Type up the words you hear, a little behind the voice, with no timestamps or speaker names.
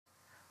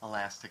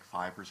Elastic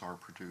fibers are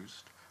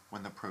produced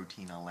when the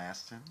protein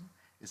elastin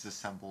is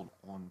assembled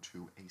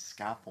onto a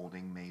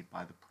scaffolding made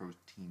by the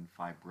protein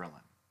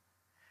fibrillin.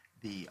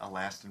 The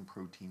elastin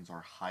proteins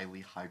are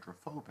highly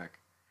hydrophobic,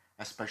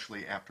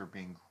 especially after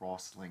being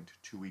cross-linked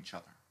to each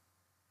other.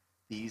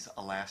 These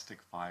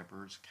elastic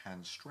fibers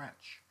can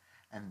stretch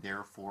and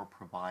therefore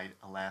provide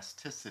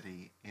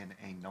elasticity in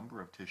a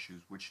number of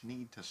tissues which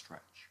need to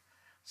stretch,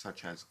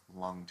 such as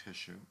lung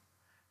tissue,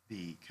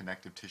 the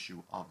connective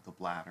tissue of the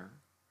bladder,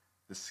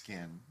 the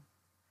skin,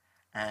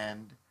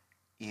 and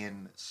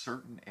in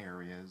certain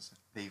areas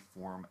they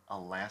form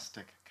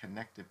elastic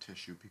connective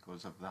tissue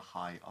because of the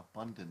high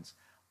abundance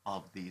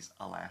of these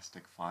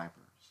elastic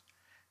fibers.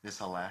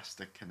 This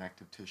elastic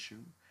connective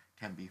tissue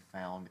can be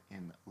found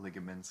in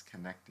ligaments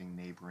connecting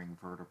neighboring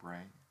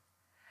vertebrae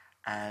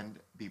and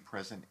be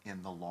present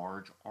in the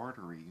large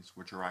arteries,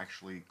 which are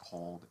actually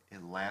called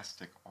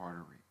elastic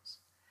arteries.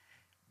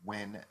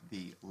 When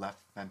the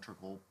left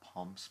ventricle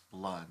pumps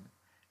blood,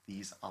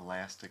 these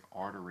elastic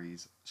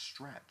arteries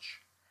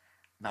stretch,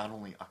 not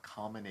only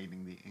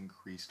accommodating the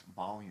increased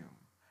volume,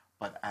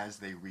 but as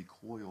they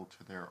recoil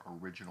to their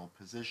original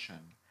position,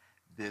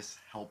 this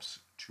helps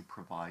to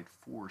provide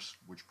force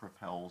which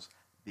propels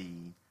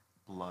the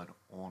blood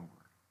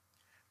onward.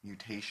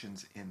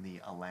 Mutations in the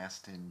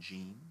elastin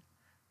gene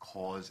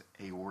cause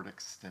aortic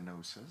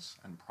stenosis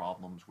and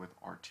problems with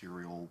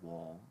arterial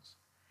walls.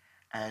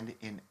 And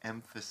in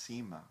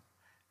emphysema,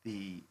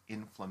 the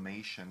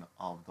inflammation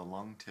of the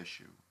lung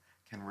tissue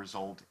can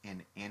result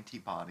in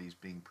antibodies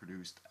being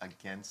produced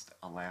against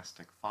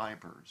elastic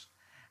fibers,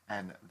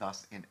 and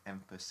thus in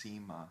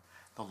emphysema,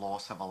 the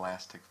loss of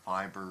elastic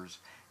fibers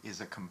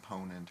is a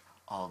component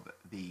of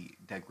the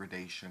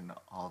degradation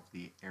of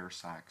the air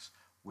sacs,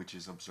 which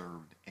is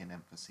observed in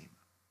emphysema.